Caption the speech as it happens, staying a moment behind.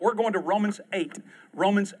We're going to Romans 8.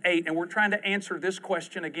 Romans 8, and we're trying to answer this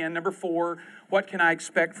question again. Number 4, what can I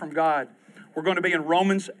expect from God? We're going to be in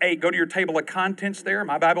Romans 8. Go to your table of contents there,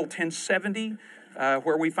 my Bible 1070,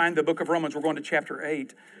 where we find the book of Romans. We're going to chapter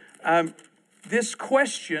 8. This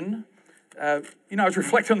question, I was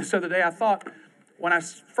reflecting on this the other day. I thought, when I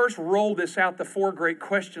first rolled this out, the 4 great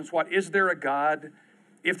questions: what is there a God?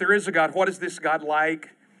 If there is a God, what is this God like?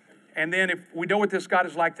 And then if we know what this God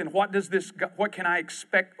is like, then what can I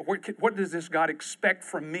expect? What does this God expect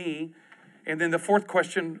from me? And then the 4th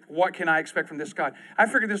question, what can I expect from this God? I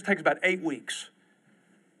figured this takes about 8 weeks.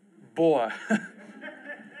 Boy,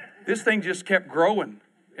 this thing just kept growing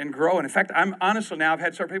and growing. In fact, I'm honestly now, I've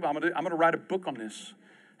had several people, I'm going to write a book on this.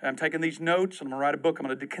 I'm taking these notes and I'm going to write a book. I'm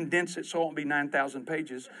going to condense it so it won't be 9,000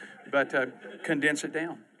 pages, but condense it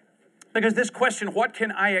down. Because this question, what can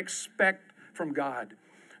I expect from God?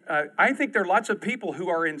 I think there are lots of people who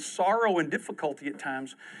are in sorrow and difficulty at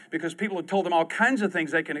times because people have told them all kinds of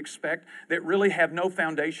things they can expect that really have no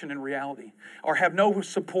foundation in reality or have no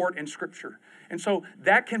support in Scripture. And so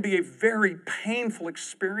that can be a very painful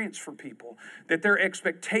experience for people, that their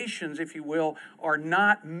expectations, if you will, are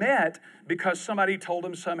not met because somebody told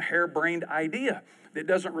them some harebrained idea that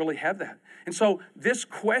doesn't really have that. And so this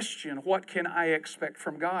question, what can I expect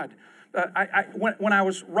from God? When I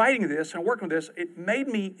was writing this and working with this, it made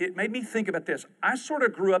me think about this. I sort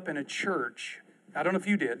of grew up in a church. I don't know if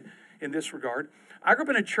you did in this regard. I grew up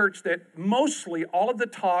in a church that mostly all of the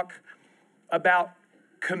talk about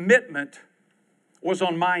commitment was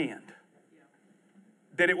on my end.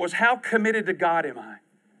 That it was, how committed to God am I?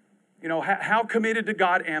 How committed to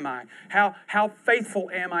God am I? How faithful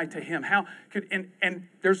am I to Him? And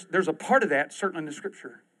there's a part of that certainly in the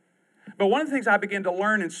Scripture. But one of the things I began to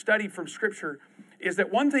learn and study from Scripture is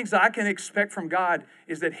that one of the things I can expect from God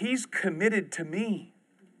is that He's committed to me.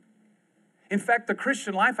 In fact, the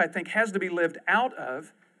Christian life, I think, has to be lived out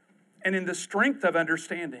of, and in the strength of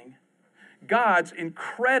understanding, God's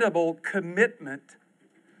incredible commitment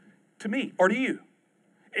to me or to you.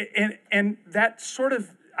 And that sort of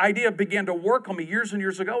idea began to work on me years and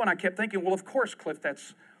years ago, and I kept thinking, well, of course, Cliff,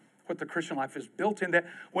 that's what the Christian life is built in, that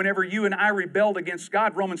whenever you and I rebelled against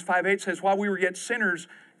God, Romans 5:8 says, while we were yet sinners,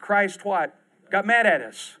 Christ what? Got mad at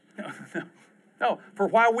us. No, for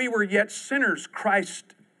while we were yet sinners,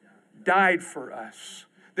 Christ died for us.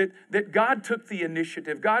 That God took the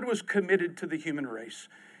initiative. God was committed to the human race.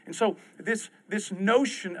 And so this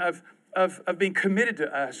notion of being committed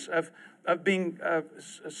to us, of being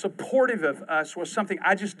supportive of us was something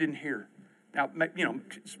I just didn't hear. Now,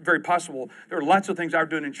 it's very possible there are lots of things I was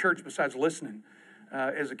doing in church besides listening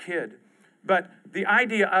as a kid. But the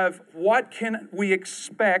idea of what can we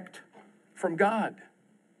expect from God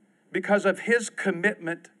because of His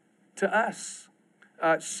commitment to us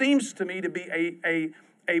seems to me to be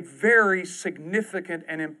a very significant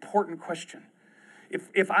and important question.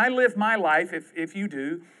 If I live my life, if you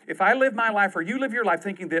do, if I live my life or you live your life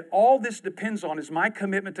thinking that all this depends on is my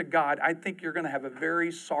commitment to God, I think you're going to have a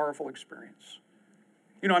very sorrowful experience.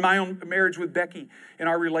 In my own marriage with Becky, in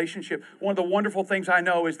our relationship, one of the wonderful things I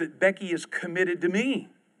know is that Becky is committed to me,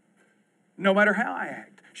 no matter how I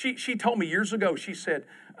act. She told me years ago, she said,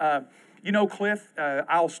 Cliff,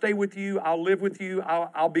 I'll stay with you, I'll live with you,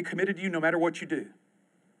 I'll be committed to you no matter what you do.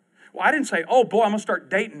 Well, I didn't say, oh boy, I'm going to start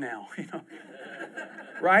dating now,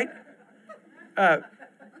 right?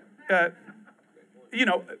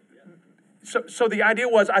 So the idea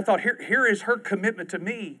was, I thought, here is her commitment to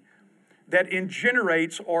me that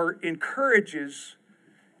generates or encourages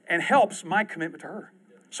and helps my commitment to her.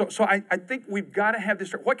 So I think we've got to have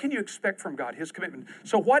this. What can you expect from God? His commitment.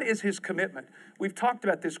 So what is His commitment? We've talked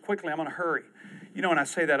about this quickly. I'm going to hurry. When I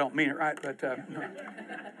say that, I don't mean it, right? But I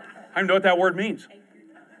don't know what that word means.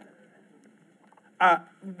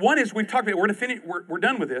 One is, we've talked about, we're going to finish, we're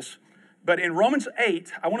done with this, but in Romans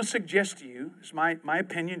 8, I want to suggest to you, it's my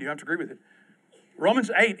opinion, you don't have to agree with it.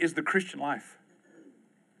 Romans 8 is the Christian life.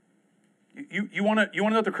 You want to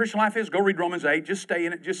know what the Christian life is? Go read Romans 8. Just stay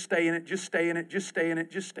in it, just stay in it, just stay in it, just stay in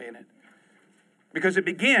it, just stay in it. Because it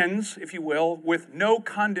begins, if you will, with no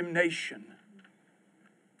condemnation.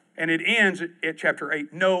 And it ends at chapter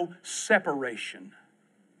 8, no separation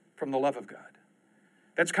from the love of God.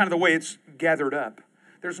 That's kind of the way it's gathered up.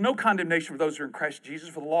 There's no condemnation for those who are in Christ Jesus.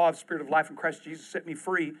 For the law of the Spirit of life in Christ Jesus set me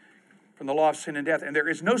free from the law of sin and death. And there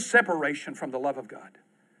is no separation from the love of God.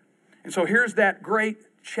 And so here's that great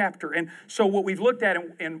chapter. And so what we've looked at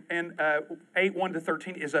in 8, 1 to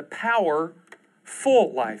 13 is a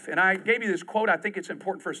powerful life. And I gave you this quote. I think it's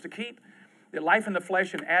important for us to keep. That life in the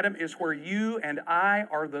flesh in Adam is where you and I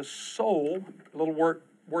are the sole, a little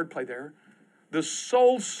word play there, the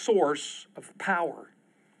sole source of power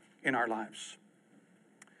in our lives.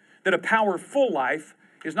 That a powerful life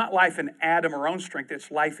is not life in Adam or own strength,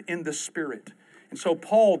 it's life in the Spirit. And so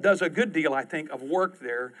Paul does a good deal, I think, of work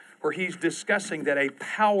there where he's discussing that a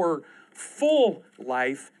powerful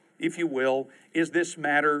life, if you will, is this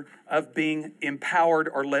matter of being empowered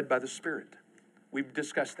or led by the Spirit. We've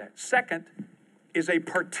discussed that. Second is a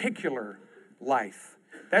particular life.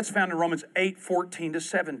 That's found in Romans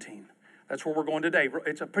 8:14-17. That's where we're going today.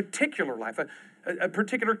 It's a particular life, a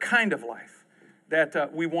particular kind of life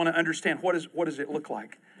that we want to understand. What does it look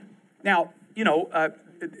like? Now,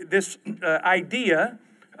 this idea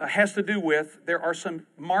has to do with there are some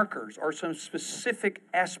markers or some specific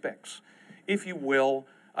aspects, if you will,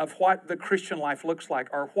 of what the Christian life looks like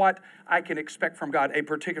or what I can expect from God, a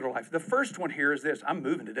particular life. The first one here is this. I'm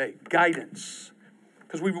moving today. Guidance.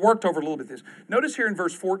 Because we've worked over a little bit this. Notice here in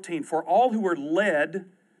verse 14, for all who are led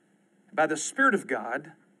by the Spirit of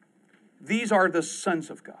God, these are the sons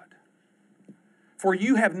of God. For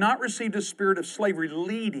you have not received a spirit of slavery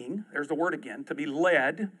leading, there's the word again, to be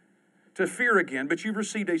led, to fear again, but you've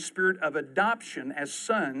received a spirit of adoption as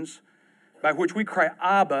sons, by which we cry,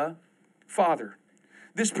 Abba, Father.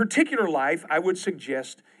 This particular life, I would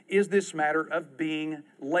suggest, is this matter of being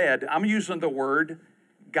led. I'm using the word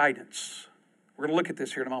guidance. We're going to look at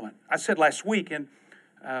this here in a moment. I said last week, and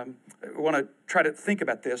I want to try to think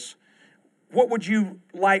about this. What would you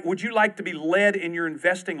like? Would you like to be led in your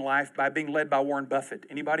investing life by being led by Warren Buffett?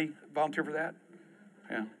 Anybody volunteer for that?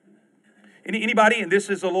 Yeah. Anybody? And this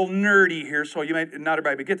is a little nerdy here, so you may not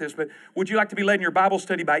everybody get this, but would you like to be led in your Bible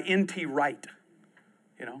study by N.T. Wright?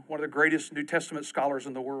 One of the greatest New Testament scholars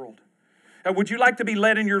in the world. Would you like to be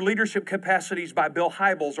led in your leadership capacities by Bill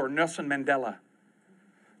Hybels or Nelson Mandela?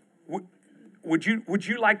 Would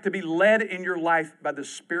you like to be led in your life by the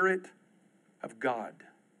Spirit of God?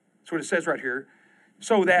 That's what it says right here.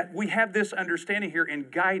 So that we have this understanding here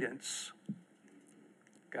in guidance.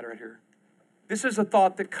 Got it right here. This is a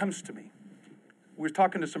thought that comes to me. We were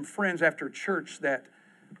talking to some friends after church that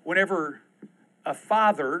whenever a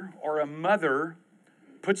father or a mother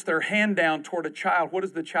puts their hand down toward a child, what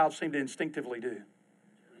does the child seem to instinctively do?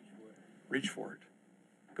 Reach for it.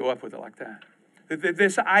 Go up with it like that.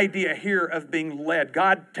 This idea here of being led,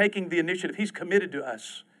 God taking the initiative, He's committed to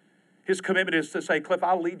us. His commitment is to say, Cliff,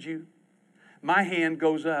 I'll lead you. My hand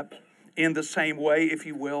goes up in the same way, if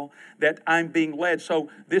you will, that I'm being led. So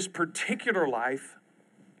this particular life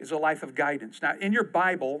is a life of guidance. Now, in your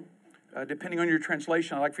Bible, depending on your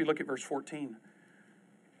translation, I'd like for you to look at verse 14.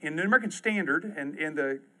 In the American Standard and in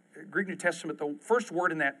the Greek New Testament, the first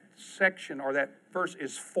word in that section or that verse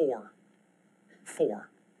is for. For.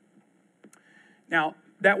 Now,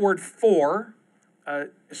 that word for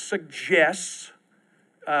suggests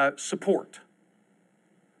support.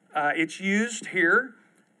 It's used here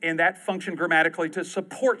in that function grammatically to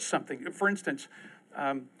support something. For instance,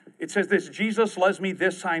 it says this, Jesus loves me,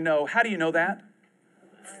 this I know. How do you know that?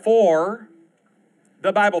 For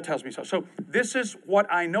the Bible tells me so. So this is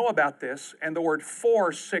what I know about this, and the word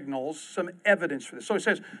for signals some evidence for this. So it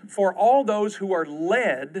says, for all those who are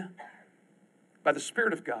led by the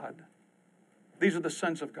Spirit of God, these are the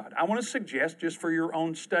sons of God. I want to suggest, just for your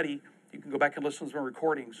own study, you can go back and listen to some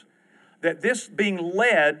recordings, that this being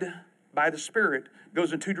led by the Spirit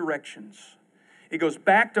goes in two directions. It goes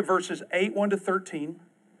back to verses 8, 1-13.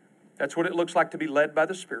 That's what it looks like to be led by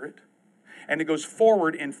the Spirit. And it goes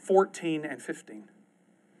forward in 14 and 15.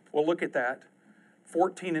 We'll look at that,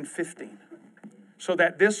 14 and 15. So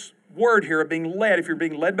that this word here of being led, if you're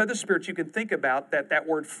being led by the Spirit, you can think about that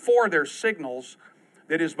word for there signals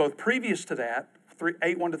that is both previous to that,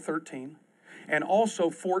 8, 1-13, and also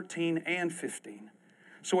 14 and 15.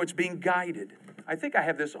 So it's being guided. I think I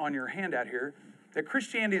have this on your handout here, that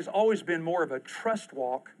Christianity has always been more of a trust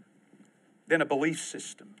walk than a belief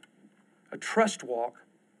system. A trust walk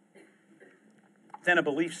than a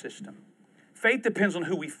belief system. Faith depends on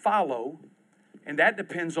who we follow, and that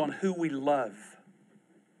depends on who we love.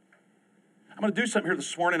 I'm going to do something here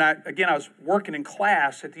this morning. I was working in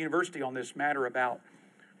class at the university on this matter about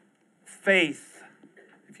faith,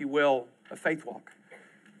 if you will, a faith walk.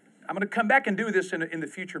 I'm going to come back and do this in the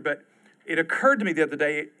future, but it occurred to me the other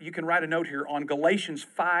day, you can write a note here on Galatians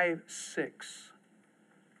 5:6,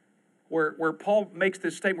 where Paul makes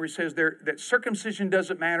this statement where he says that circumcision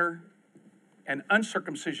doesn't matter and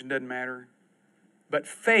uncircumcision doesn't matter, but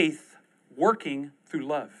faith working through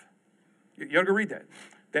love. You ought to go read that.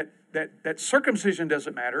 That circumcision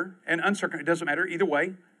doesn't matter and uncircumcision doesn't matter either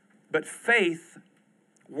way, but faith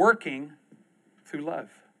working through love.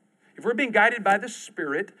 If we're being guided by the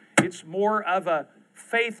Spirit, it's more of a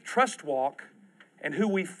faith trust walk, and who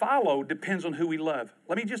we follow depends on who we love.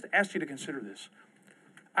 Let me just ask you to consider this.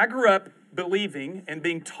 I grew up believing and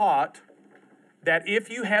being taught that if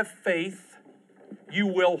you have faith, you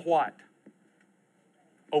will what?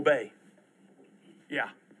 Obey. Yeah,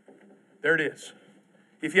 there it is.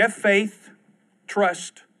 If you have faith,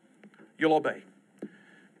 trust, you'll obey.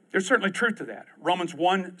 There's certainly truth to that. Romans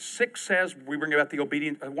 1:6 says we bring about the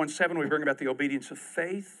obedience. 1:7 we bring about the obedience of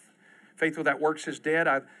faith. Faith without works is dead.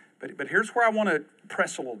 But here's where I want to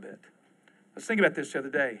press a little bit. Let's think about this the other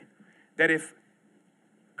day. That if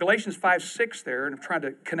Galatians 5:6 there, and I'm trying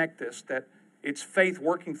to connect this, that it's faith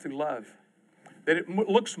working through love. That it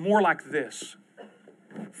looks more like this.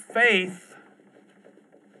 Faith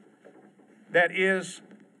that is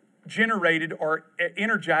generated or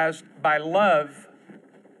energized by love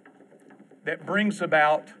that brings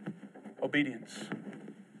about obedience.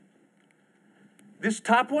 This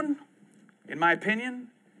top one, in my opinion,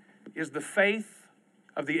 is the faith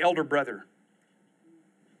of the elder brother.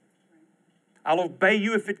 I'll obey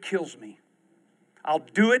you if it kills me. I'll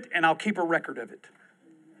do it and I'll keep a record of it.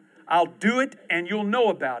 I'll do it and you'll know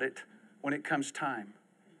about it when it comes time.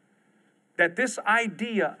 That this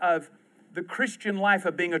idea of the Christian life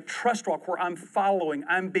of being a trust walk where I'm following,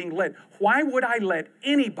 I'm being led. Why would I let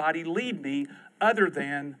anybody lead me other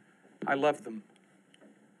than I love them?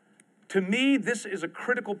 To me, this is a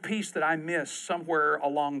critical piece that I missed somewhere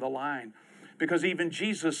along the line. Because even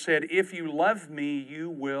Jesus said, if you love me, you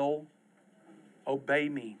will obey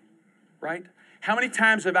me. Right? How many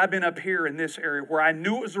times have I been up here in this area where I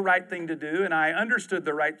knew it was the right thing to do and I understood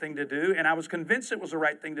the right thing to do and I was convinced it was the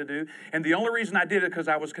right thing to do, and the only reason I did it because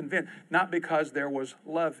I was convinced, not because there was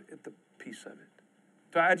love at the piece of it.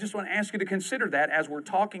 So I just want to ask you to consider that as we're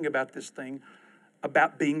talking about this thing,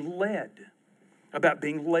 about being led. About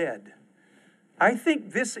being led. I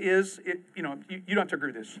think this is, you don't have to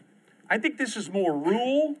agree with this. I think this is more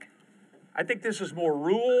rule. I think this is more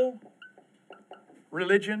rule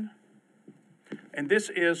religion. And this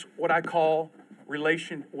is what I call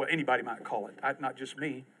anybody might call it, not just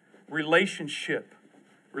me, relationship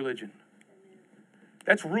religion.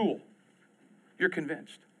 That's rule. You're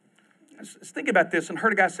convinced. Let's think about this, and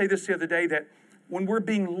heard a guy say this the other day, that when we're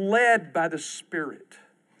being led by the Spirit,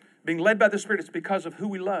 it's because of who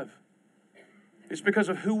we love. It's because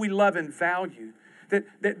of who we love and value.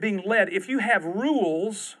 That being led, if you have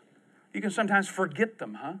rules, you can sometimes forget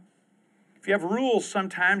them, huh? If you have rules,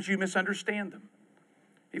 sometimes you misunderstand them.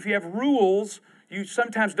 If you have rules, you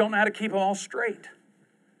sometimes don't know how to keep them all straight.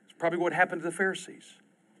 It's probably what happened to the Pharisees.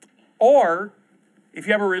 Or, if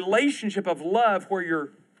you have a relationship of love where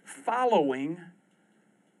you're following,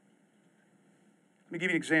 let me give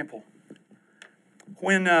you an example.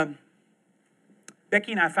 When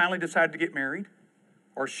Becky and I finally decided to get married,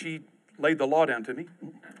 or she laid the law down to me,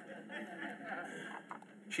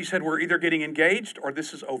 she said, we're either getting engaged or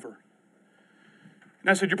this is over. And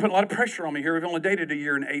I said, you're putting a lot of pressure on me here. We've only dated a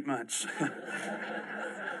year and 8 months.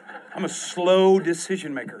 I'm a slow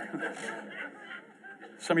decision maker.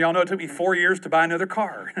 Some of y'all know it took me 4 years to buy another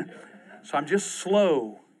car. So I'm just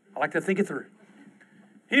slow. I like to think it through.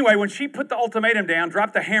 Anyway, when she put the ultimatum down,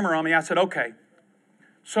 dropped the hammer on me, I said, okay.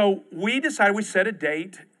 So we decided, we set a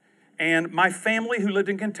date, and my family who lived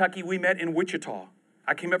in Kentucky, we met in Wichita.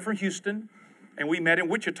 I came up from Houston, and we met in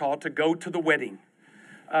Wichita to go to the wedding.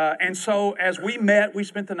 And so as we met, we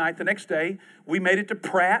spent the night. The next day, we made it to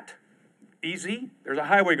Pratt. Easy. There's a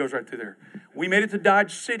highway goes right through there. We made it to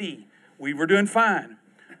Dodge City. We were doing fine.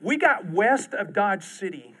 We got west of Dodge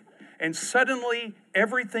City, and suddenly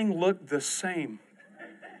everything looked the same.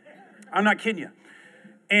 I'm not kidding you.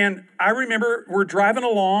 And I remember we're driving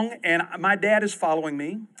along, and my dad is following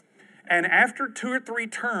me. And after 2 or 3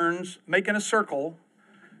 turns, making a circle,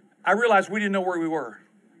 I realized we didn't know where we were.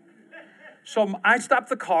 So I stopped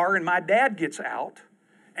the car, and my dad gets out,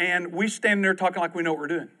 and we stand there talking like we know what we're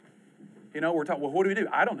doing. You know, we're talking, well, what do we do?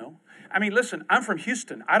 I don't know. I mean, listen, I'm from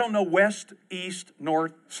Houston. I don't know west, east,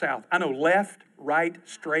 north, south. I know left, right,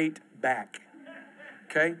 straight, back.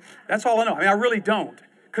 Okay? That's all I know. I mean, I really don't.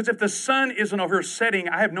 Because if the sun isn't over here setting,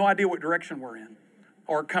 I have no idea what direction we're in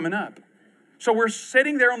or coming up. So we're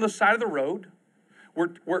sitting there on the side of the road.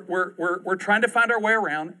 We're trying to find our way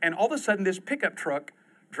around, and all of a sudden this pickup truck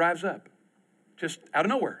drives up. Just out of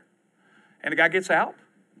nowhere. And the guy gets out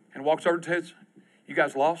and walks over to his, you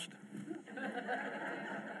guys lost?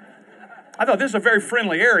 I thought this is a very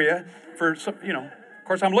friendly area for some, of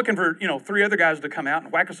course I'm looking for, 3 other guys to come out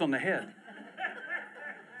and whack us on the head.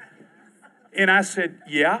 And I said,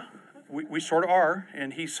 yeah, we sort of are.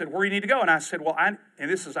 And he said, where do you need to go? And I said, well, and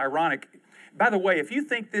this is ironic. By the way, if you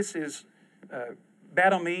think this is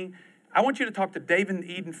bad on me, I want you to talk to David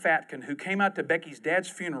Eden Fatkin, who came out to Becky's dad's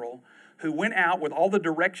funeral, who went out with all the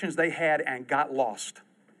directions they had and got lost.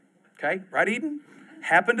 Okay, right, Eden?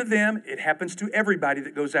 Happened to them. It happens to everybody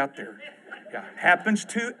that goes out there. Yeah, happens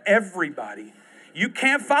to everybody. You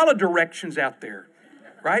can't follow directions out there,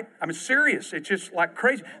 right? I mean, serious. It's just like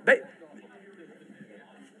crazy.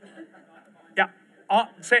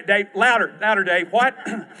 Say it, Dave. Louder, Dave. What?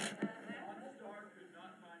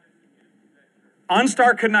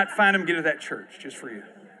 OnStar could not find him, get to that church, just for you.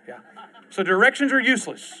 Yeah. So directions are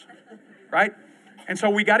useless, right? And so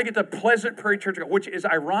we got to get to Pleasant Prairie Church, which is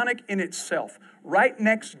ironic in itself. Right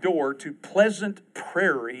next door to Pleasant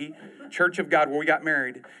Prairie Church of God, where we got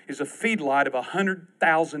married, is a feedlot of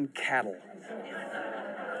 100,000 cattle.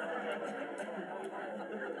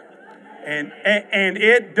 And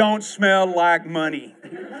it don't smell like money.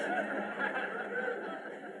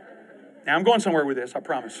 Now, I'm going somewhere with this, I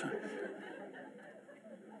promise.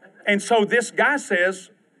 And so this guy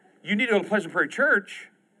says, you need to go to Pleasant Prairie Church.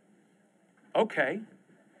 Okay.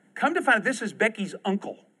 Come to find out this is Becky's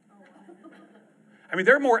uncle. I mean,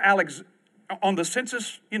 they're more Alex on the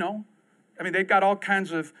census, you know. I mean, they've got all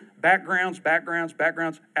kinds of backgrounds,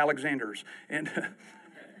 Alexanders. And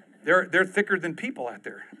they're thicker than people out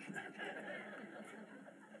there.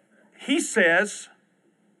 He says,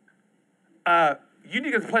 you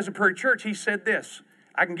need to go to the Pleasant Prairie Church. He said this,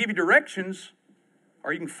 I can give you directions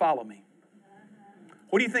or you can follow me.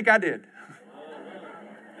 What do you think I did?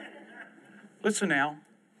 Listen now.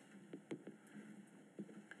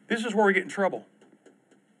 This is where we get in trouble.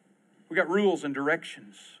 We got rules and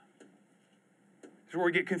directions. This is where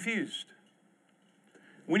we get confused.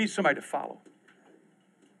 We need somebody to follow.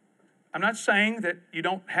 I'm not saying that you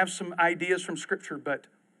don't have some ideas from Scripture, but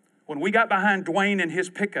when we got behind Dwayne and his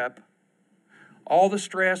pickup, all the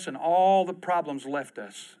stress and all the problems left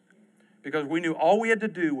us because we knew all we had to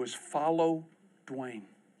do was follow Dwayne.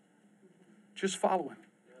 Just follow him.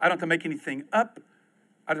 I don't have to make anything up.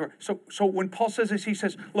 So when Paul says this, he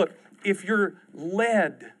says, look, if you're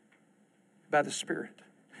led by the Spirit,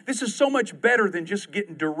 this is so much better than just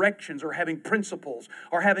getting directions or having principles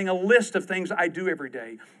or having a list of things I do every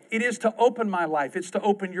day. It is to open my life. It's to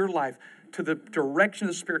open your life to the direction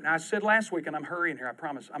of the Spirit. Now, I said last week, and I'm hurrying here, I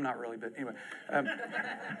promise. I'm not really, but anyway.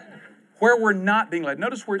 Where we're not being led.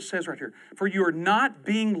 Notice where it says right here. For you are not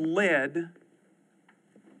being led,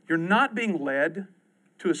 you're not being led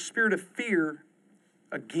to a spirit of fear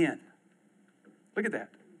again. Look at that.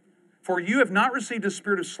 For you have not received a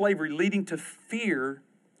spirit of slavery leading to fear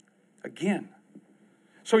again.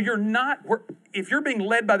 So you're not, if you're being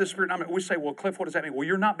led by the Spirit, we say, well, Cliff, what does that mean? Well,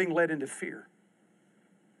 you're not being led into fear.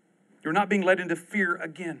 You're not being led into fear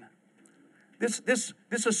again. This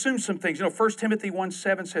assumes some things. You know, 1 Timothy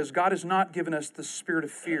 1:7 says, God has not given us the spirit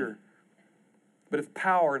of fear, but of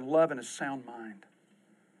power and love and a sound mind.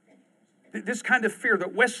 This kind of fear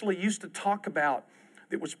that Wesley used to talk about,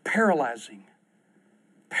 that was paralyzing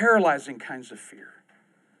kinds of fear.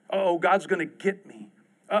 Uh-oh, God's going to get me.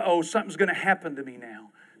 Uh-oh, something's going to happen to me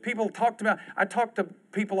now. I talk to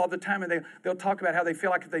people all the time, and they'll talk about how they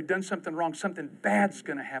feel like if they've done something wrong, something bad's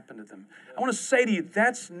going to happen to them. I want to say to you,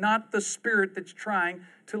 that's not the spirit that's trying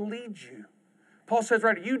to lead you. Paul says,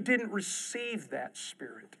 right, you didn't receive that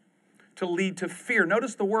spirit to lead to fear.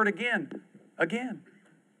 Notice the word again. Again.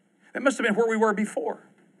 That must have been where we were before.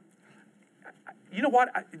 You know what?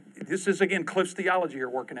 This is, again, Cliff's theology here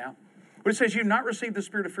working out. But it says, you've not received the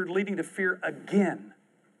spirit of fear leading to fear again.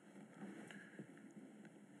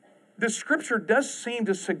 The Scripture does seem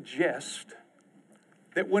to suggest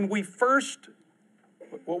that when we first,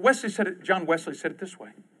 John Wesley said it this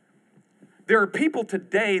way. There are people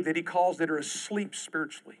today that he calls that are asleep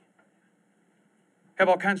spiritually. Have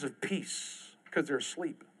all kinds of peace because they're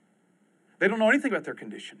asleep. They don't know anything about their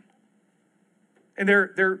condition. And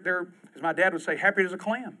they're, as my dad would say, happy as a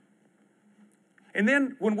clam. And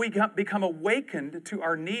then when we become awakened to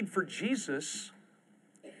our need for Jesus,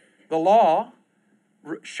 the law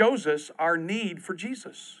shows us our need for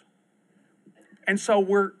Jesus. And so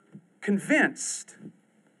we're convinced.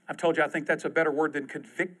 I've told you I think that's a better word than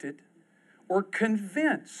convicted. We're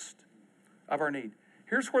convinced of our need.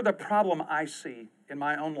 Here's where the problem I see in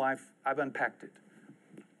my own life, I've unpacked it.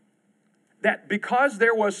 That because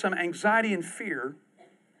there was some anxiety and fear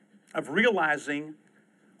of realizing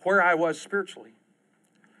where I was spiritually,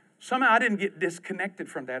 somehow I didn't get disconnected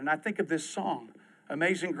from that. And I think of this song,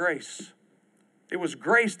 Amazing Grace. It was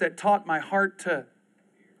grace that taught my heart to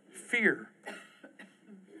fear.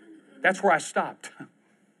 That's where I stopped.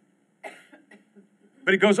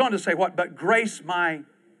 But it goes on to say what? But grace my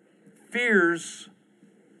fears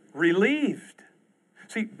relieved.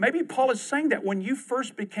 See, maybe Paul is saying that when you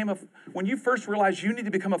first realized you need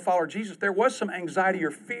to become a follower of Jesus, there was some anxiety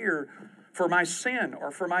or fear for my sin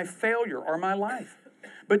or for my failure or my life.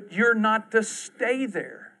 But you're not to stay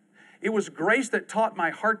there. It was grace that taught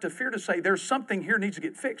my heart to fear, to say there's something here needs to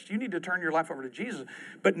get fixed. You need to turn your life over to Jesus.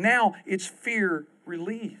 But now it's fear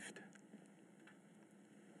relieved.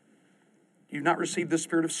 You've not received the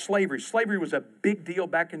spirit of slavery. Slavery was a big deal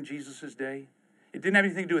back in Jesus' day. It didn't have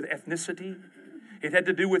anything to do with ethnicity. It had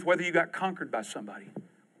to do with whether you got conquered by somebody.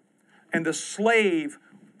 And the slave,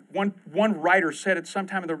 one writer said at some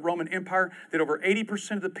time in the Roman Empire that over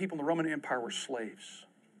 80% of the people in the Roman Empire were slaves.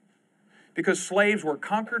 Because slaves were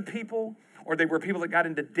conquered people, or they were people that got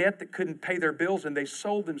into debt that couldn't pay their bills, and they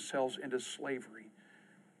sold themselves into slavery.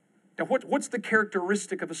 Now, what's the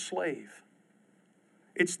characteristic of a slave?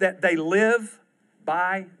 It's that they live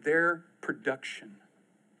by their production.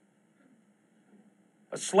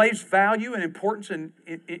 A slave's value and importance and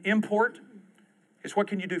import is, what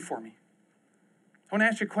can you do for me? I want to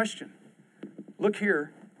ask you a question. Look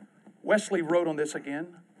here. Wesley wrote on this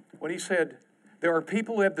again when he said, there are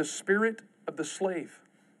people who have the spirit of the slave.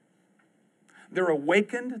 They're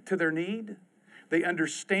awakened to their need. They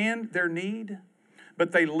understand their need,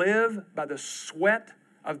 but they live by the sweat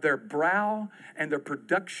of their brow and the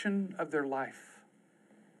production of their life.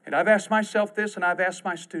 And I've asked myself this, and I've asked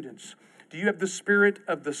my students, do you have the spirit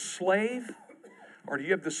of the slave, or do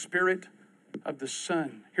you have the spirit of the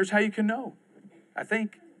son? Here's how you can know, I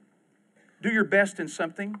think. Do your best in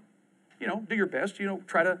something. Do your best.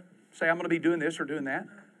 Try to say, I'm going to be doing this or doing that.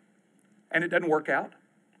 And it doesn't work out.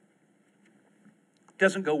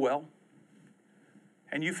 Doesn't go well.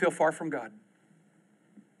 And you feel far from God.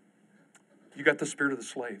 You got the spirit of the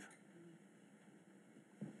slave.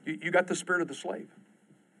 You got the spirit of the slave.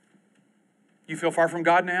 You feel far from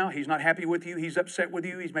God now. He's not happy with you. He's upset with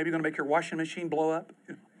you. He's maybe going to make your washing machine blow up.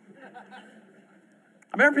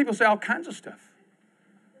 I've heard people say all kinds of stuff.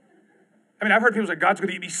 I've heard people say, God's going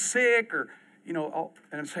to get me sick, or, and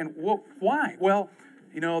I'm saying, well, why? Well,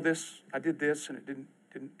 I did this, and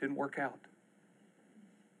it didn't work out.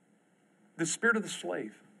 The spirit of the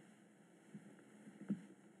slave.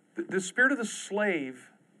 The spirit of the slave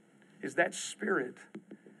is that spirit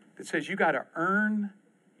that says you got to earn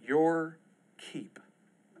your keep.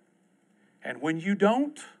 And when you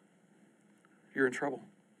don't, you're in trouble.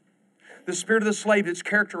 The spirit of the slave is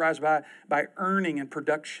characterized by earning and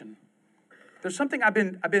production. There's something I've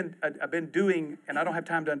been doing, and I don't have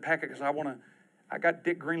time to unpack it because I got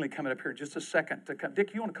Dick Greenlee coming up here in just a second to come.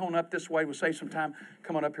 Dick, you want to come on up this way? We'll save some time.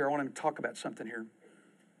 Come on up here. I want him to talk about something here.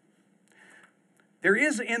 There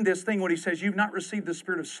is in this thing when he says you've not received the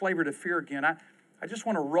spirit of slavery to fear again. I just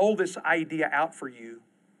want to roll this idea out for you.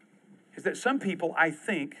 Is that some people, I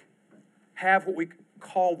think, have what we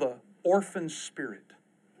call the orphan spirit.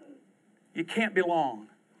 You can't belong.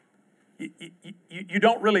 You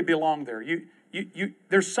don't really belong there.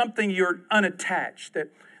 There's something you're unattached,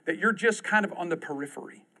 that you're just kind of on the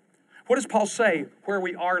periphery. What does Paul say where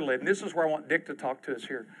we are led? And this is where I want Dick to talk to us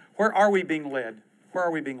here. Where are we being led? Where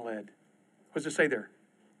are we being led? What does it say there?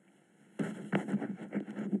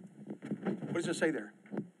 What does it say there?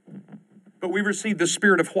 But we received the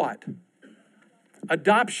spirit of what?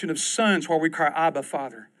 Adoption of sons, where we cry, Abba,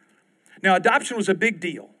 Father. Now, adoption was a big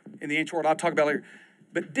deal in the ancient world. I'll talk about it later.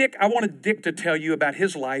 But Dick, I wanted Dick to tell you about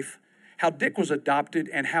his life, how Dick was adopted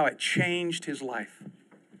and how it changed his life.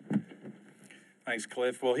 Thanks,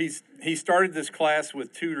 Cliff. Well, he started this class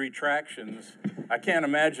with 2 retractions. I can't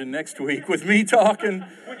imagine next week with me talking.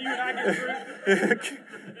 When you and I get through.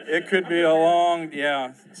 It could be a long,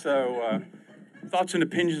 yeah. So, thoughts and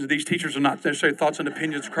opinions of these teachers are not necessarily thoughts and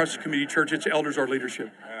opinions across the community church. It's elders or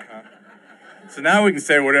leadership. So now we can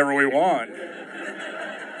say whatever we want.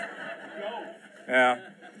 Yeah.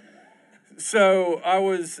 So I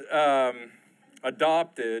was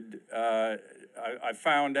adopted. I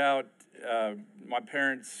found out my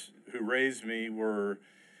parents who raised me were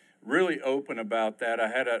really open about that. I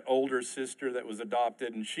had an older sister that was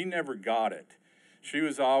adopted, and she never got it. She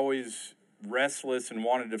was always restless and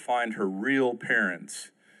wanted to find her real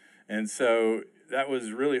parents. And so that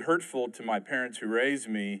was really hurtful to my parents who raised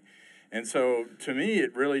me. And so to me,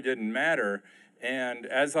 it really didn't matter. And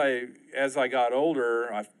as I got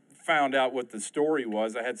older, I found out what the story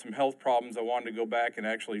was. I had some health problems. I wanted to go back and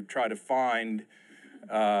actually try to find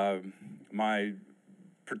my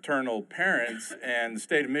paternal parents, and the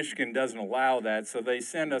state of Michigan doesn't allow that, so they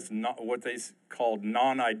send us what they called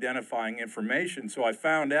non-identifying information. So I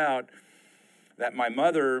found out that my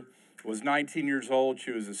mother was 19 years old.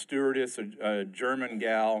 She was a stewardess, a German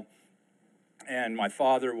gal, and my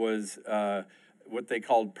father was what they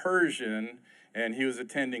called Persian, and he was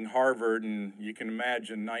attending Harvard, and you can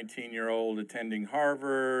imagine 19-year-old attending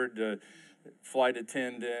Harvard, flight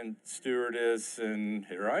attendant, stewardess, and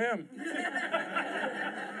here I am.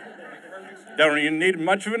 Don't even need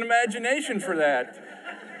much of an imagination for that.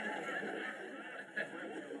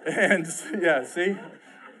 And yeah, see,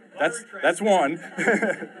 that's one.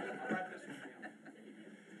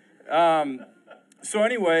 So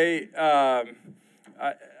anyway,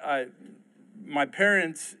 my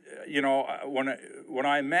parents, when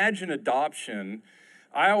I imagine adoption,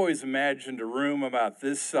 I always imagined a room about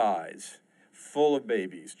this size, full of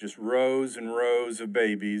babies, just rows and rows of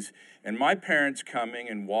babies, and my parents coming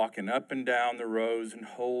and walking up and down the rows and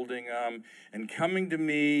holding them and coming to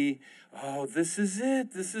me, oh, this is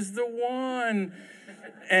it, this is the one.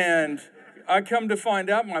 And I come to find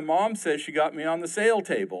out my mom says she got me on the sale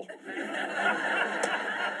table.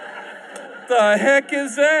 The heck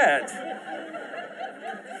is that?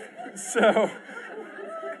 So,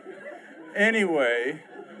 anyway,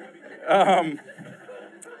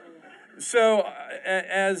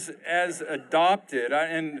 as adopted,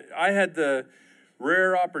 I had the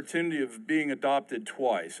rare opportunity of being adopted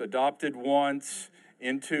twice. Adopted once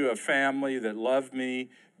into a family that loved me,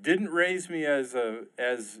 didn't raise me as a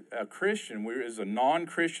Christian. We were as a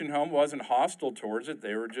non-Christian home, wasn't hostile towards it.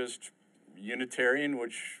 They were just Unitarian,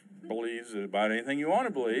 which believes about anything you want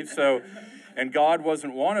to believe. So, and God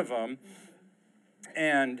wasn't one of them.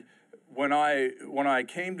 And when I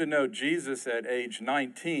came to know Jesus at age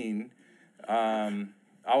 19, I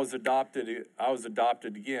was adopted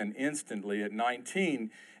again instantly at 19.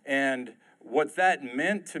 And what that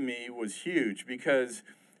meant to me was huge, because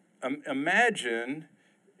imagine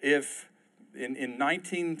if in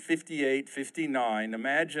 1958, 59,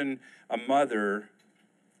 imagine a mother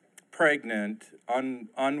pregnant,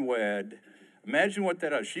 unwed. Imagine what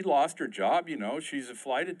that is. She lost her job, she's a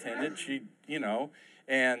flight attendant,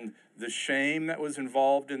 and the shame that was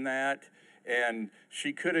involved in that. And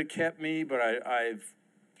she could have kept me, but I've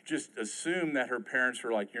just assumed that her parents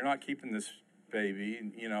were like, you're not keeping this baby.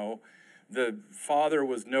 The father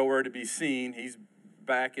was nowhere to be seen. He's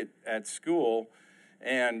back at school,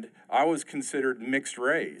 and I was considered mixed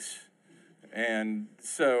race. And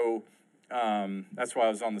so that's why I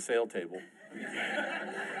was on the sale table.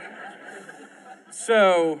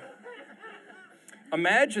 So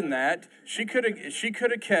imagine that. She could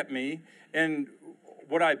have kept me, and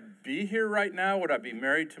would I be here right now? Would I be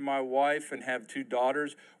married to my wife and have 2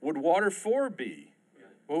 daughters? Would Water 4 be?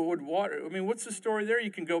 Well, what's the story there?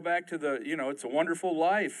 You can go back to It's a Wonderful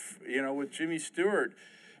Life, with Jimmy Stewart,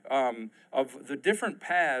 of the different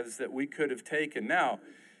paths that we could have taken. Now,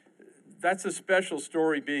 that's a special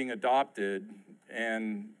story, being adopted,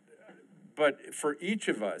 but for each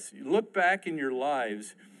of us, you look back in your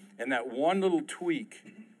lives and that one little tweak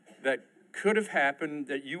that could have happened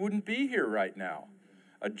that you wouldn't be here right now.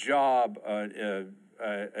 A job,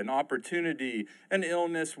 an opportunity, an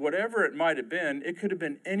illness, whatever it might have been, it could have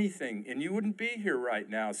been anything, and you wouldn't be here right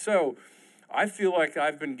now. So I feel like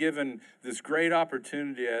I've been given this great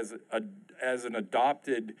opportunity as an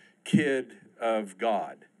adopted kid of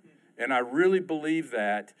God. And I really believe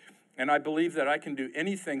that, and I believe that I can do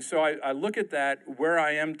anything. So I look at that, where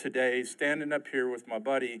I am today, standing up here with my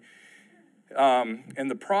buddy,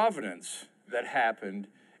 and the providence that happened,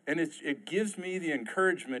 and it gives me the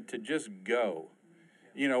encouragement to just go.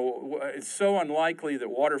 It's so unlikely that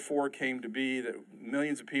Water 4 came to be, that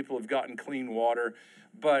millions of people have gotten clean water,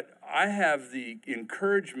 but I have the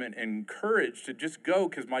encouragement and courage to just go,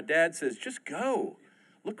 because my dad says, just go.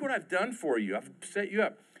 Look what I've done for you. I've set you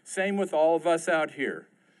up. Same with all of us out here.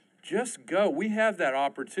 Just go. We have that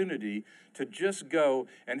opportunity to just go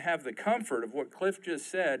and have the comfort of what Cliff just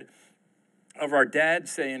said, of our dad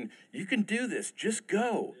saying, you can do this. Just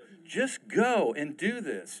go. Just go and do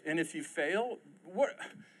this. And if you fail,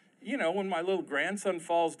 when my little grandson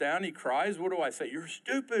falls down, he cries, what do I say? You're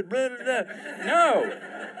stupid, blah, blah, blah. No.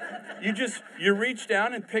 You reach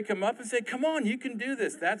down and pick him up and say, come on, you can do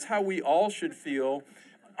this. That's how we all should feel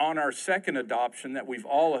on our second adoption, that we've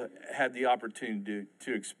all had the opportunity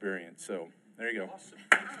to experience. So there you go. Awesome.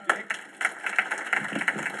 Thanks, Dick.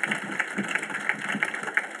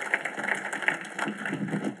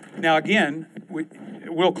 Now, again,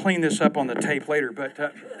 we'll clean this up on the tape later, but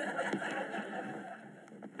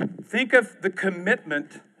think of the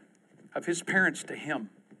commitment of his parents to him.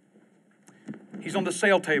 He's on the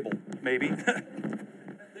sale table, maybe.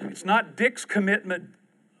 It's not Dick's commitment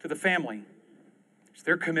to the family. It's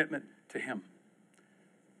their commitment to him.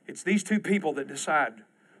 It's these two people that decide,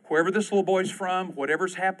 wherever this little boy's from,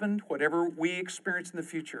 whatever's happened, whatever we experience in the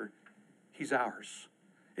future, he's ours.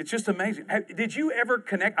 It's just amazing. Did you ever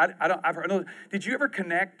connect? Did you ever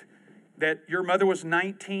connect that your mother was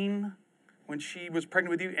 19 when she was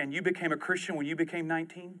pregnant with you and you became a Christian when you became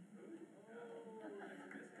 19?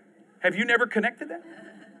 Have you never connected that?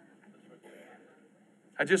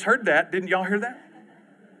 I just heard that. Didn't y'all hear that?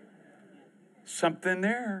 Something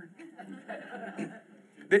there.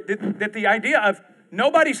 That the idea of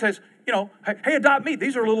nobody says, hey, adopt me.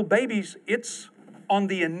 These are little babies. It's on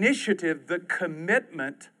the initiative, the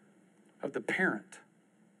commitment of the parent.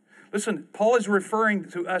 Listen, Paul is referring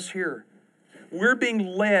to us here. We're being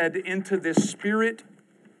led into this spirit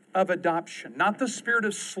of adoption, not the spirit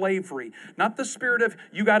of slavery, not the spirit of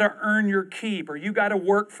you got to earn your keep or you got to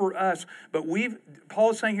work for us. But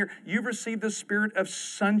Paul is saying here, you've received the spirit of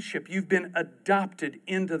sonship. You've been adopted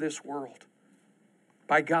into this world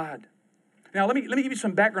by God. Now, let me give you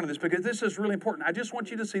some background on this because this is really important. I just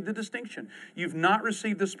want you to see the distinction. You've not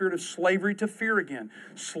received the spirit of slavery to fear again.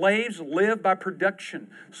 Slaves live by production.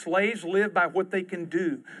 Slaves live by what they can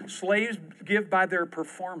do. Slaves give by their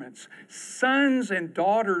performance. Sons and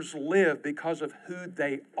daughters live because of who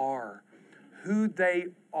they are. Who they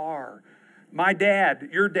are. My dad,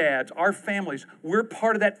 your dads, our families, we're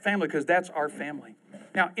part of that family because that's our family.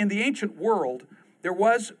 Now, in the ancient world, there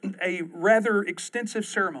was a rather extensive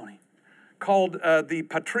ceremony called the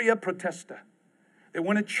patria potesta. That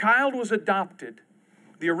when a child was adopted,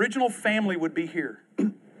 the original family would be here.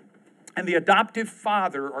 And the adoptive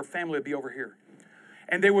father or family would be over here.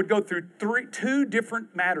 And they would go through two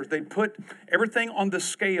different matters. They'd put everything on the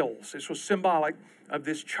scales. This was symbolic of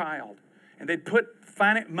this child. And they'd put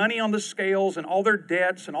money on the scales and all their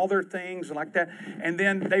debts and all their things and like that. And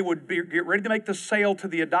then they would get ready to make the sale to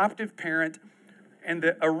the adoptive parent. And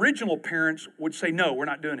the original parents would say, no, we're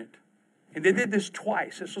not doing it. And they did this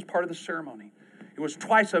twice. This was part of the ceremony. It was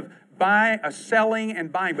twice of selling and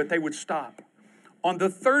buying, but they would stop. On the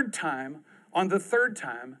third time,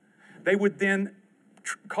 they would then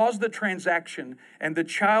cause the transaction, and the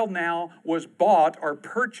child now was bought or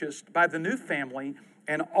purchased by the new family,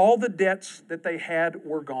 and all the debts that they had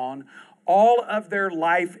were gone. All of their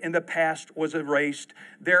life in the past was erased.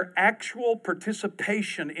 Their actual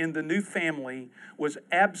participation in the new family was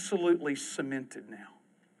absolutely cemented now.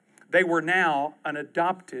 They were now an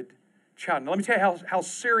adopted child. Now, let me tell you how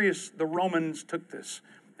serious the Romans took this.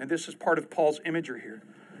 And this is part of Paul's imagery here.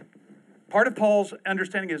 Part of Paul's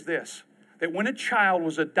understanding is this, that when a child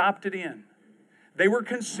was adopted in, they were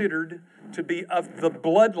considered to be of the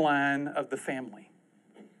bloodline of the family.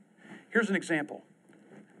 Here's an example.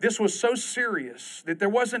 This was so serious that there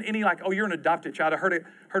wasn't any like, oh, you're an adopted child. I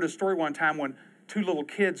heard a story one time when two little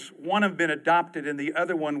kids, one had been adopted and the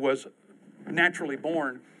other one was naturally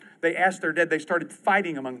born. They asked their dad, they started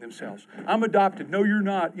fighting among themselves. I'm adopted. No, you're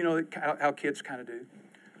not. You know how kids kind of do.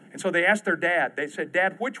 And so they asked their dad. They said,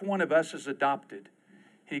 Dad, which one of us is adopted?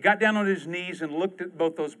 And he got down on his knees and looked at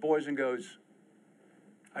both those boys and goes,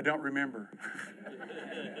 I don't remember.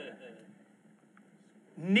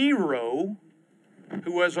 Nero,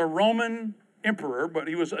 who was a Roman emperor, but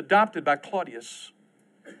he was adopted by Claudius,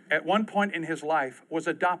 at one point in his life was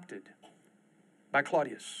adopted by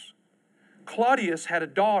Claudius. Claudius had a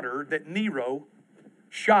daughter that Nero,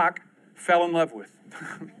 shock, fell in love with.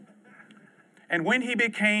 And when he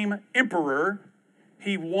became emperor,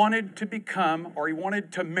 he wanted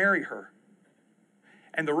to marry her.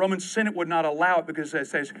 And the Roman Senate would not allow it because it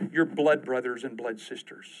says, you're blood brothers and blood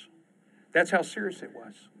sisters. That's how serious it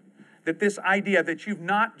was. That this idea that you've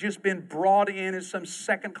not just been brought in as some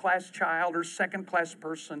second-class child or second-class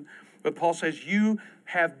person, but Paul says you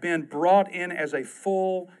have been brought in as a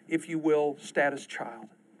full, if you will, status child.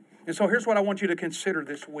 And so here's what I want you to consider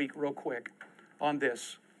this week real quick on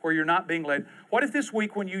this, where you're not being led. What if this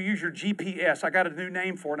week when you use your GPS, I got a new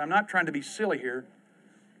name for it, I'm not trying to be silly here,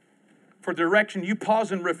 for direction, you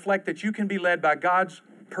pause and reflect that you can be led by God's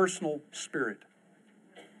personal Spirit.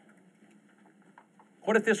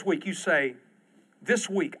 What if this week you say, this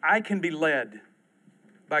week I can be led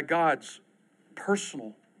by God's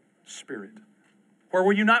personal Spirit? Where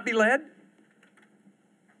will you not be led?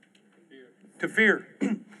 To fear.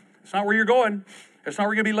 It's not where you're going. It's not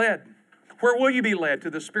where you're going to be led. Where will you be led? To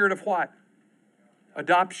the Spirit of what?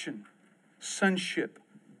 Adoption, sonship,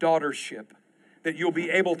 daughtership. That you'll be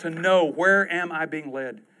able to know, where am I being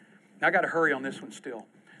led? Now, I got to hurry on this one still.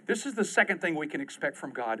 This is the second thing we can expect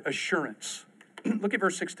from God, assurance. Look at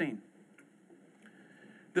verse 16.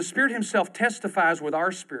 The Spirit Himself testifies with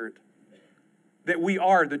our spirit that we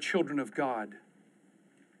are the children of God.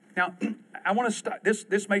 Now, I want to stop.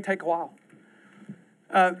 This may take a while.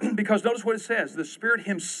 Because notice what it says. The Spirit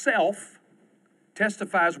Himself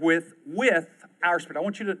testifies with our spirit. I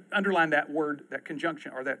want you to underline that word, that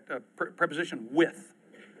conjunction, or that preposition, with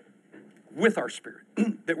our spirit,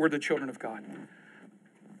 that we're the children of God.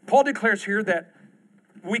 Paul declares here that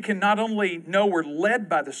we can not only know we're led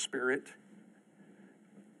by the Spirit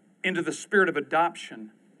into the spirit of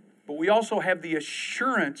adoption, but we also have the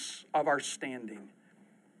assurance of our standing.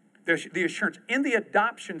 The assurance. In the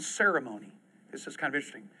adoption ceremony, this is kind of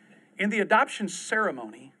interesting. In the adoption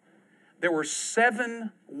ceremony, there were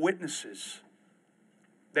 7 witnesses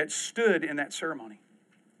that stood in that ceremony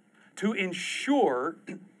to ensure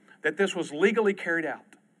that this was legally carried out.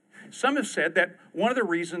 Some have said that one of the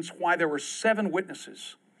reasons why there were 7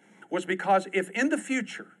 witnesses was because if in the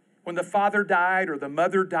future, when the father died or the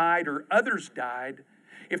mother died or others died,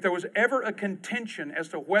 if there was ever a contention as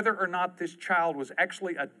to whether or not this child was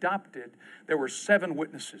actually adopted, there were 7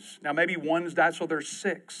 witnesses. Now maybe one's died, so there's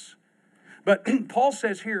 6. But Paul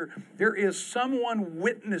says here, there is someone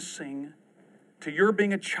witnessing to your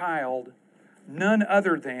being a child, none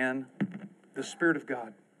other than the Spirit of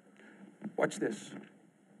God. Watch this.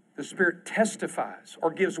 The Spirit testifies or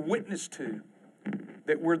gives witness to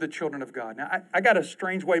that we're the children of God. Now, I got a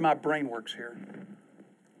strange way my brain works here.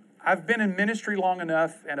 I've been in ministry long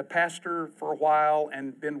enough and a pastor for a while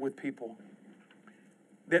and been with people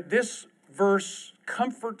that this verse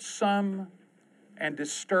comforts some and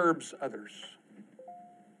disturbs others.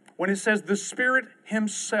 When it says the Spirit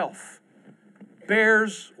Himself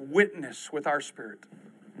bears witness with our spirit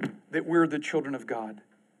that we're the children of God.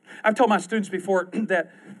 I've told my students before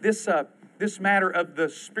that this matter of the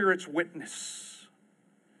Spirit's witness,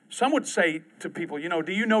 some would say to people,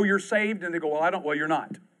 do you know you're saved? And they go, well, I don't. Well, you're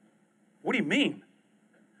not. What do you mean?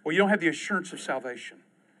 Well, you don't have the assurance of salvation.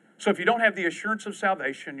 So if you don't have the assurance of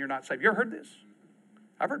salvation, you're not saved. You ever heard this?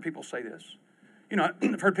 I've heard people say this.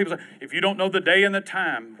 I've heard people say, if you don't know the day and the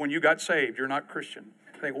time when you got saved, you're not Christian.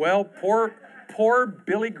 I think, well, poor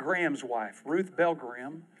Billy Graham's wife, Ruth Bell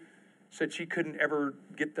Graham, said she couldn't ever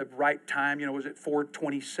get the right time. Was it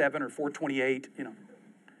 4:27 or 4:28?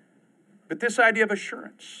 But this idea of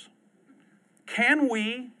assurance. Can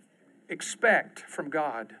we expect from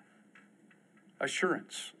God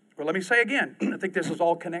assurance? Well, let me say again, I think this is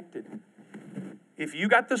all connected. If you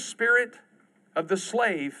got the spirit of the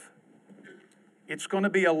slave, it's going to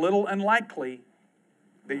be a little unlikely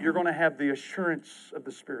that you're going to have the assurance of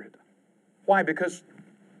the Spirit. Why? Because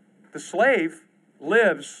the slave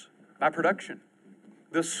lives by production.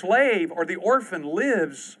 The slave or the orphan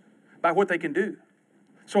lives by what they can do.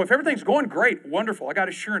 So if everything's going great, wonderful, I got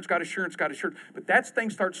assurance. But that thing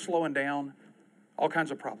starts slowing down, all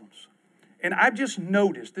kinds of problems. And I've just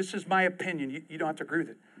noticed, this is my opinion, you don't have to agree with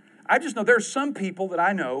it. I just know there are some people that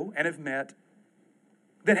I know and have met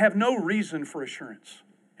that have no reason for assurance,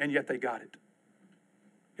 and yet they got it.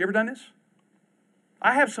 You ever done this?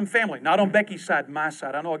 I have some family, not on Becky's side, my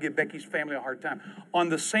side. I know I'll give Becky's family a hard time. On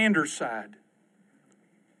the Sanders side,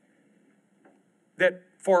 that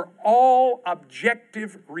for all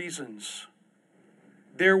objective reasons,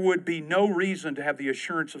 there would be no reason to have the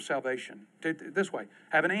assurance of salvation. This way,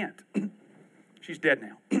 I have an aunt. She's dead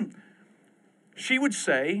now. She would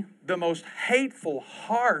say the most hateful,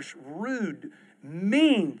 harsh, rude,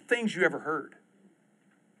 mean things you ever heard.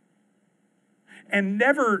 And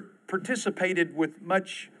never participated with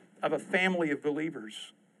much of a family of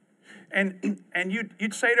believers. And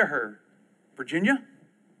you'd say to her, Virginia,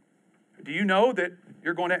 do you know that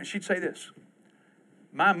you're going to... And she'd say this,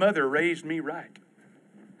 my mother raised me right.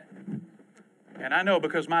 And I know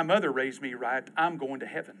because my mother raised me right, I'm going to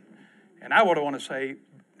heaven. And I would want to say,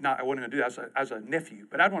 no, I wasn't going to do that as a nephew,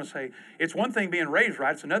 but I'd want to say, it's one thing being raised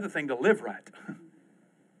right, it's another thing to live right.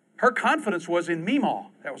 Her confidence was in Meemaw.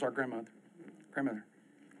 That was our grandmother.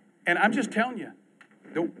 And I'm just telling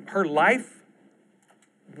you, her life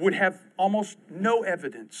would have almost no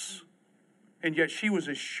evidence, and yet she was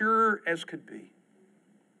as sure as could be.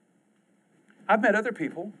 I've met other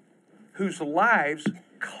people whose lives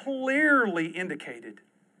clearly indicated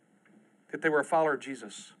that they were a follower of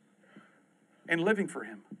Jesus and living for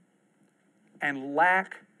Him and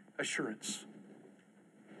lack assurance.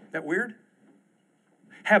 Isn't that weird?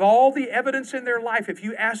 Have all the evidence in their life. If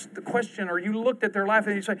you asked the question or you looked at their life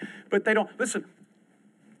and you say, but they don't. Listen,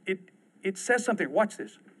 it says something. Watch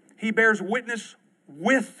this. He bears witness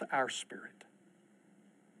with our spirit.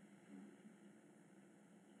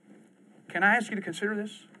 Can I ask you to consider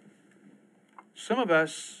this? Some of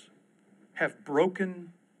us have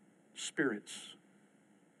broken spirits.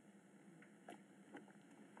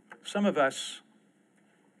 Some of us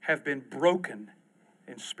have been broken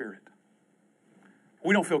in spirit.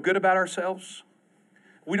 We don't feel good about ourselves.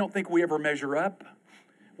 We don't think we ever measure up.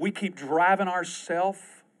 We keep driving ourselves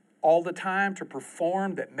all the time to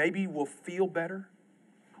perform that maybe we'll feel better,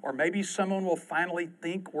 or maybe someone will finally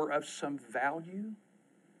think we're of some value.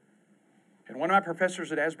 And one of my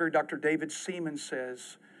professors at Asbury, Dr. David Seaman,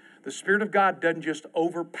 says, the Spirit of God doesn't just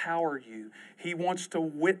overpower you. He wants to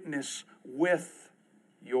witness with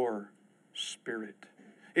your spirit.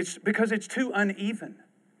 It's because it's too uneven.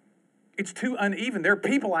 It's too uneven. There are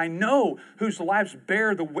people I know whose lives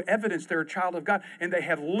bear the evidence they're a child of God, and they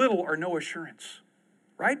have little or no assurance.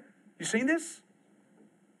 Right? You seen this?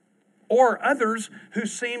 Or others who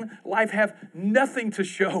seem life have nothing to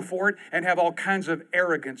show for it and have all kinds of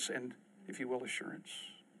arrogance and, if you will, assurance.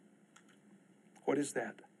 What is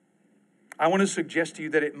that? I want to suggest to you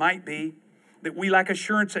that it might be that we lack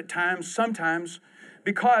assurance at times, sometimes,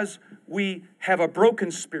 because we have a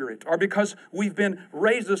broken spirit or because we've been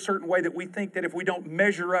raised a certain way that we think that if we don't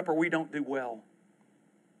measure up or we don't do well.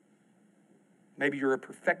 Maybe you're a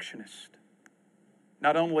perfectionist,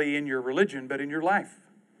 not only in your religion, but in your life.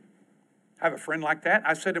 I have a friend like that.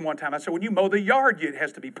 I said to him one time, I said, when you mow the yard, it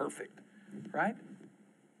has to be perfect, right?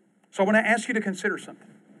 So I want to ask you to consider something.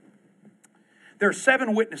 There are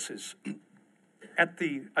 7 witnesses at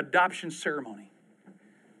the adoption ceremony.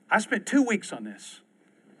 I spent 2 weeks on this.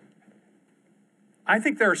 I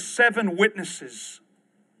think there are 7 witnesses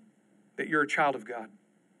that you're a child of God.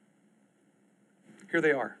 Here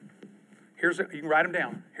they are. You can write them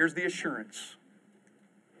down. Here's the assurance.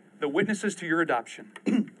 The witnesses to your adoption.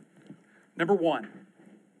 Number 1,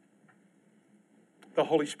 the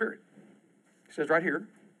Holy Spirit. He says right here,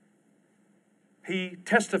 He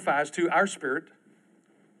testifies to our spirit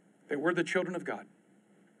that we're the children of God.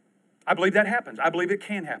 I believe that happens. I believe it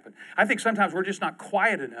can happen. I think sometimes we're just not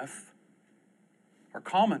quiet enough or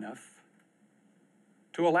calm enough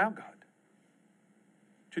to allow God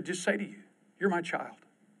to just say to you, you're my child.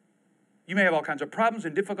 You may have all kinds of problems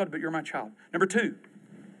and difficulty, but you're my child. Number 2,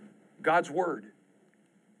 God's word.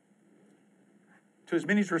 To as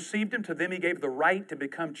many as received him, to them he gave the right to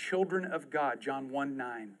become children of God. John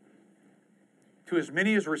 1:9. To as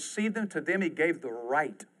many as received them, to them he gave the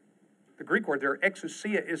right. The Greek word there,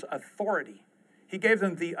 exousia, is authority. He gave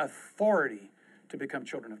them the authority to become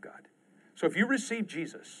children of God. So if you receive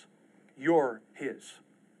Jesus, you're his.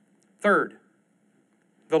 Third,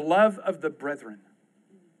 the love of the brethren.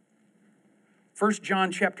 1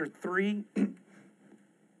 John chapter 3,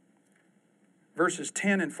 verses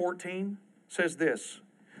 10 and 14 says this.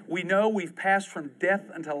 We know we've passed from death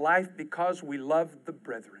unto life because we love the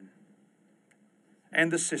brethren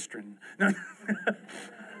and the sistren.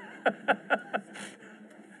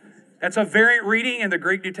 That's a variant reading in the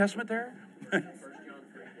Greek New Testament there.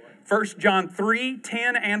 1 John 3,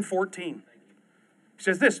 10 and 14. He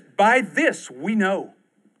says this, by this we know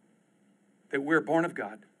that we're born of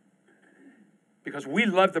God. Because we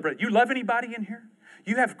love the brethren. You love anybody in here?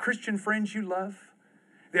 You have Christian friends you love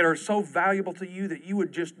that are so valuable to you that you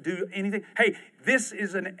would just do anything? Hey, this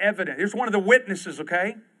is an evidence. Here's one of the witnesses,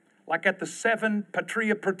 okay? Like at the 7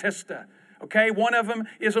 Patria Protesta. Okay, one of them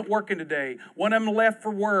isn't working today. One of them left for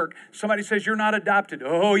work. Somebody says, you're not adopted.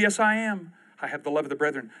 Oh, yes, I am. I have the love of the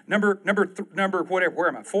brethren. Number whatever. Where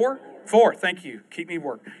am I? 4? 4. Thank you. Keep me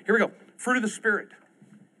work. Here we go. Fruit of the Spirit.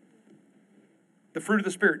 The fruit of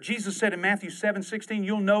the Spirit. Jesus said in Matthew 7:16,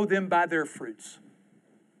 you'll know them by their fruits.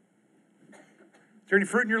 Is there any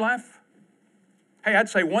fruit in your life? Hey, I'd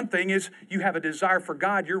say one thing is you have a desire for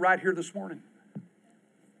God. You're right here this morning.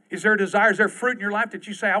 Is there a desire? Is there fruit in your life that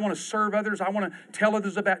you say, I want to serve others. I want to tell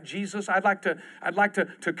others about Jesus. I'd like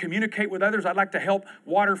to communicate with others. I'd like to help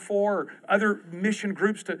Water For or other mission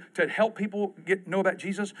groups to help people know about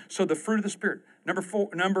Jesus. So the fruit of the Spirit.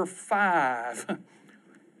 Number 5,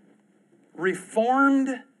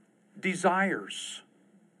 reformed desires.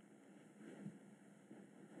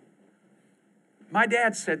 My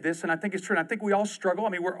dad said this, and I think it's true, and I think we all struggle. I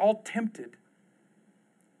mean, we're all tempted.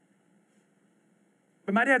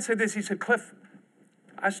 But my dad said this, he said, Cliff,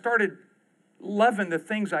 I started loving the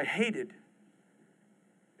things I hated,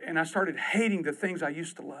 and I started hating the things I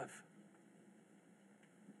used to love.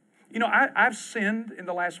 You know, I've sinned in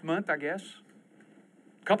the last month, I guess.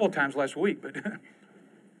 A couple of times last week, but...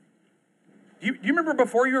 You remember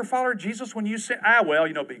before you were a follower of Jesus when you said,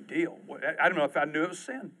 big deal. I don't know if I knew it was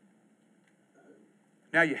sin.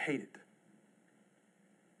 Now you hate it.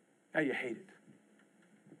 Now you hate it.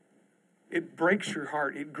 It breaks your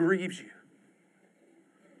heart. It grieves you.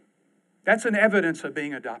 That's an evidence of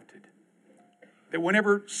being adopted. That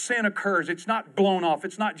whenever sin occurs, it's not blown off.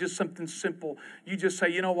 It's not just something simple. You just say,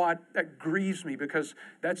 you know what? That grieves me because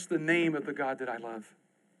that's the name of the God that I love.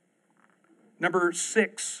 Number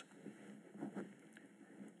 6.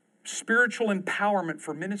 Spiritual empowerment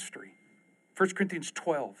for ministry. 1 Corinthians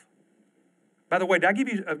 12. By the way, did I give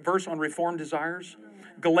you a verse on reformed desires?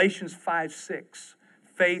 Galatians 5:6.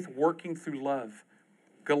 Faith working through love.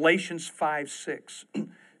 Galatians 5:6,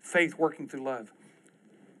 faith working through love.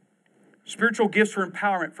 Spiritual gifts for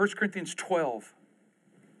empowerment, 1 Corinthians 12.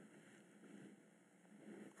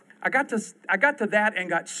 I got to that and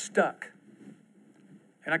got stuck.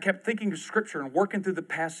 And I kept thinking of Scripture and working through the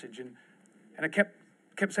passage. And I kept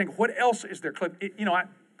saying, what else is there?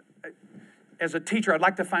 As a teacher, I'd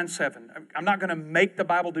like to find 7. I'm not going to make the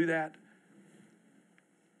Bible do that.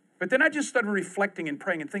 But then I just started reflecting and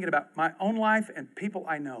praying and thinking about my own life and people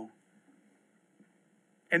I know.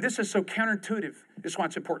 And this is so counterintuitive. This is why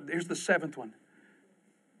it's important. Here's the 7th one.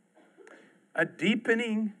 A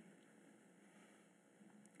deepening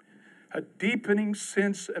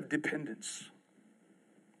sense of dependence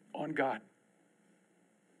on God.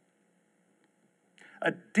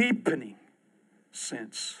 A deepening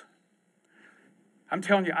sense. I'm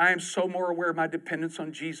telling you, I am so more aware of my dependence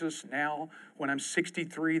on Jesus now when I'm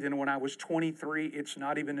 63 than when I was 23. It's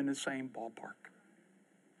not even in the same ballpark.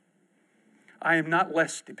 I am not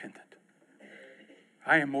less dependent.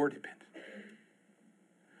 I am more dependent.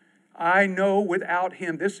 I know without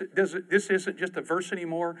Him, this isn't just a verse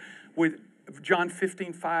anymore. With John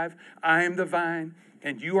 15:5, I am the vine,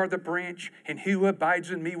 and you are the branch, and he who abides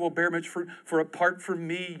in me will bear much fruit. For apart from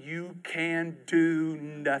me, you can do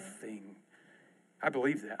nothing. I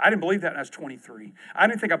believe that. I didn't believe that when I was 23. I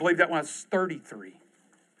didn't think I believed that when I was 33.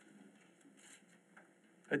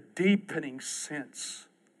 A deepening sense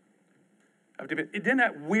of dependence. Isn't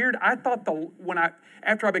that weird? I thought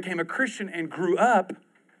after I became a Christian and grew up,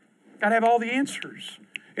 I'd have all the answers,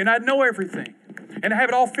 and I'd know everything, and I have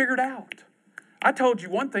it all figured out. I told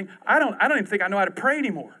you one thing, I don't even think I know how to pray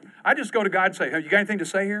anymore. I just go to God and say, hey, you got anything to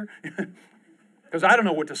say here? Because I don't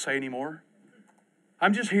know what to say anymore.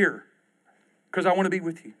 I'm just here because I want to be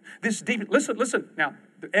with you. This deep, listen. Now,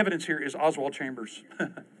 the evidence here is Oswald Chambers.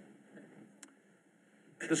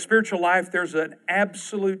 The spiritual life, there's an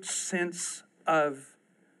absolute sense of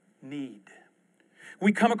need.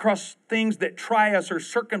 We come across things that try us or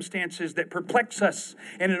circumstances that perplex us,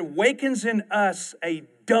 and it awakens in us a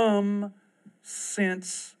dumb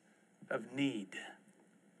sense of need,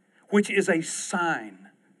 which is a sign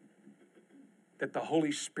that the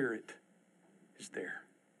Holy Spirit is there.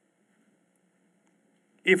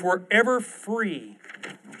 If we're ever free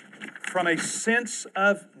from a sense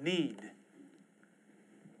of need,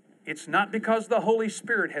 it's not because the Holy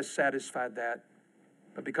Spirit has satisfied that,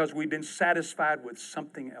 but because we've been satisfied with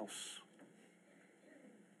something else.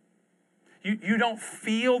 You don't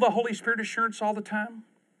feel the Holy Spirit assurance all the time?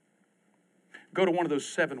 Go to one of those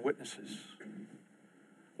 7 witnesses.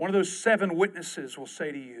 One of those 7 witnesses will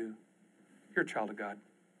say to you, you're a child of God.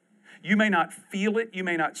 You may not feel it, you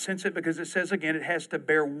may not sense it, because it says again, it has to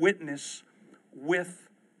bear witness with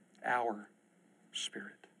our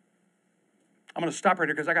spirit. I'm going to stop right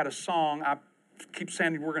here because I got a song. I keep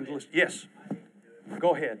saying we're going to listen. Yes.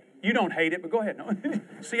 Go ahead. You don't hate it, but go ahead. No.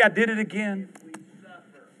 See, I did it again.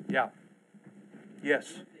 Yeah.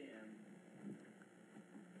 Yes.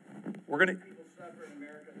 We're going to.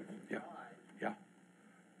 Yeah. Yeah.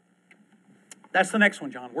 That's the next one,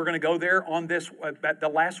 John. We're going to go there on this. The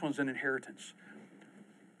last one's an inheritance.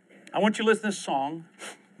 I want you to listen to this song.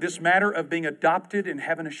 This matter of being adopted and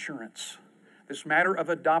having assurance. This matter of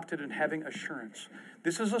adopted and having assurance.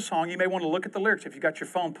 This is a song. You may want to look at the lyrics. If you got your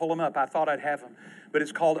phone, pull them up. I thought I'd have them. But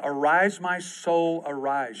it's called Arise, My Soul,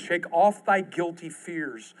 Arise. Shake off thy guilty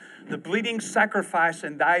fears. The bleeding sacrifice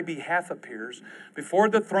in thy behalf appears. Before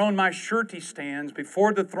the throne my surety stands.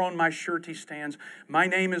 Before the throne my surety stands. My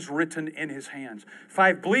name is written in his hands.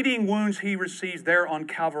 5 bleeding wounds he receives there on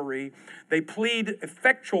Calvary. They plead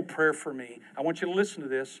effectual prayer for me. I want you to listen to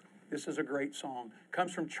this. This is a great song.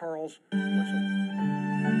 Comes from Charles Wesley.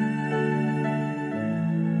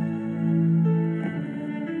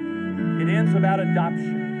 It ends about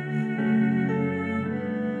adoption.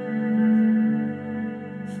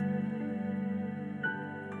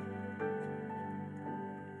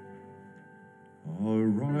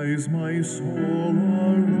 Arise, my soul,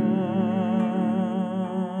 arise.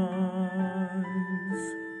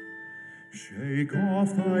 Shake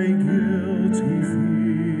off thy guilty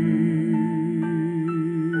fears.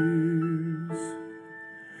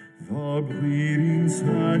 The bleeding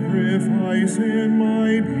sacrifice in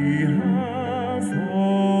my behalf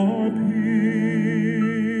appears.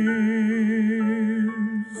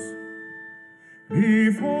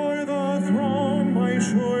 Before the throne my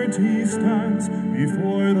surety stands.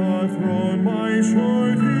 Before the throne my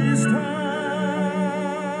surety stands.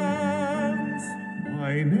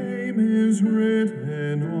 My name is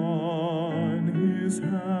written on his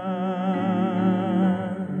hands.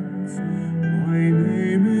 My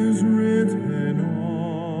name is written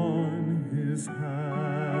on his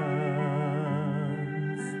hands.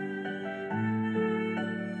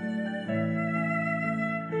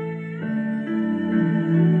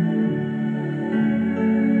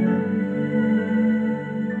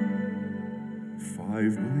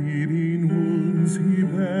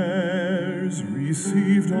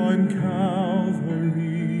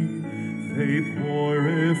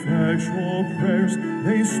 special prayers,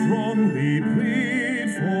 they strongly plead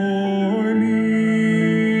for me.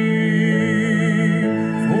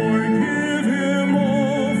 Forgive him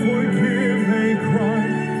all, forgive, they cry.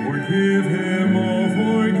 Forgive him all,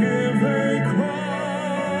 forgive, they cry.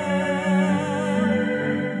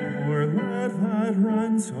 Or let that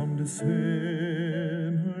ransomed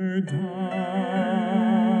sinner die.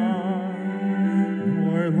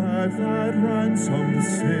 Or let that ransomed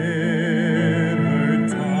sinner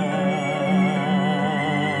die.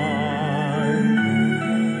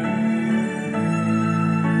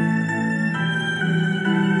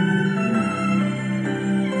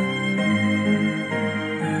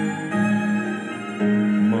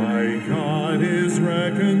 My God is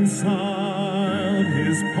reconciled,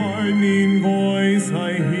 his pardoning voice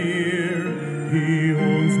I hear. He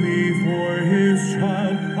owns me for his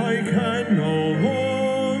child, I can no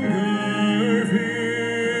longer fear.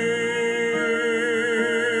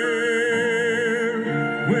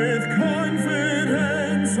 With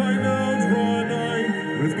confidence I now draw nigh,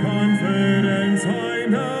 with confidence I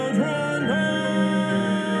now draw nigh.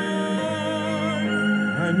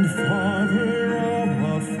 And Father,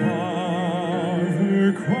 Abba,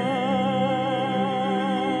 Father, cry.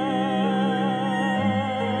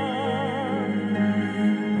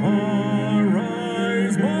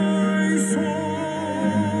 Arise, my soul,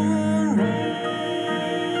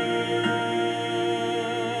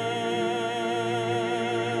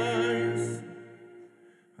 arise.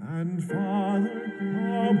 And Father,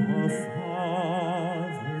 Abba,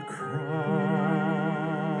 Father, cry.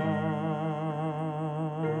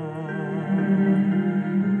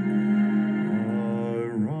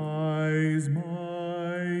 Arise,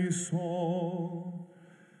 my soul,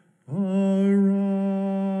 arise.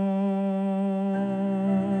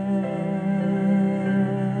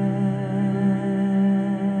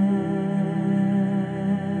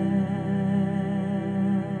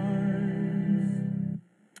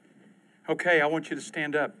 Okay, I want you to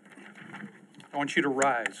stand up. I want you to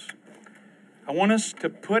rise. I want us to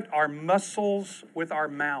put our muscles with our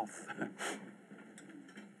mouth.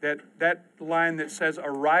 That line that says,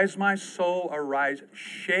 arise my soul, arise.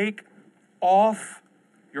 Shake off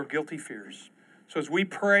your guilty fears. So as we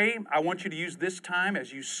pray, I want you to use this time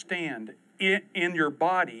as you stand in your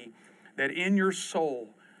body, that in your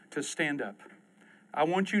soul, to stand up. I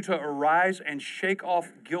want you to arise and shake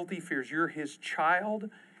off guilty fears. You're his child,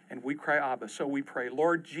 and we cry, Abba. So we pray,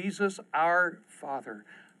 Lord Jesus, our Father,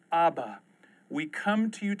 Abba, we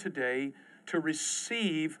come to you today to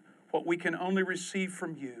receive what we can only receive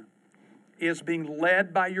from you, is being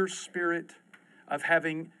led by your Spirit, of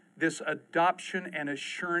having this adoption and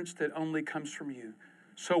assurance that only comes from you.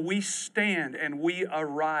 So we stand and we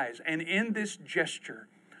arise. And in this gesture,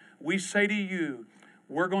 we say to you,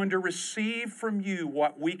 we're going to receive from you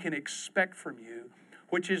what we can expect from you,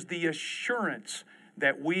 which is the assurance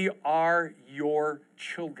that we are your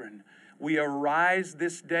children. We arise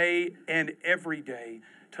this day and every day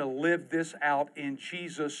to live this out in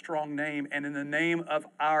Jesus' strong name, and in the name of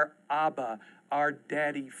our Abba, our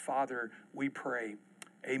Daddy, Father, we pray.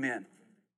 Amen.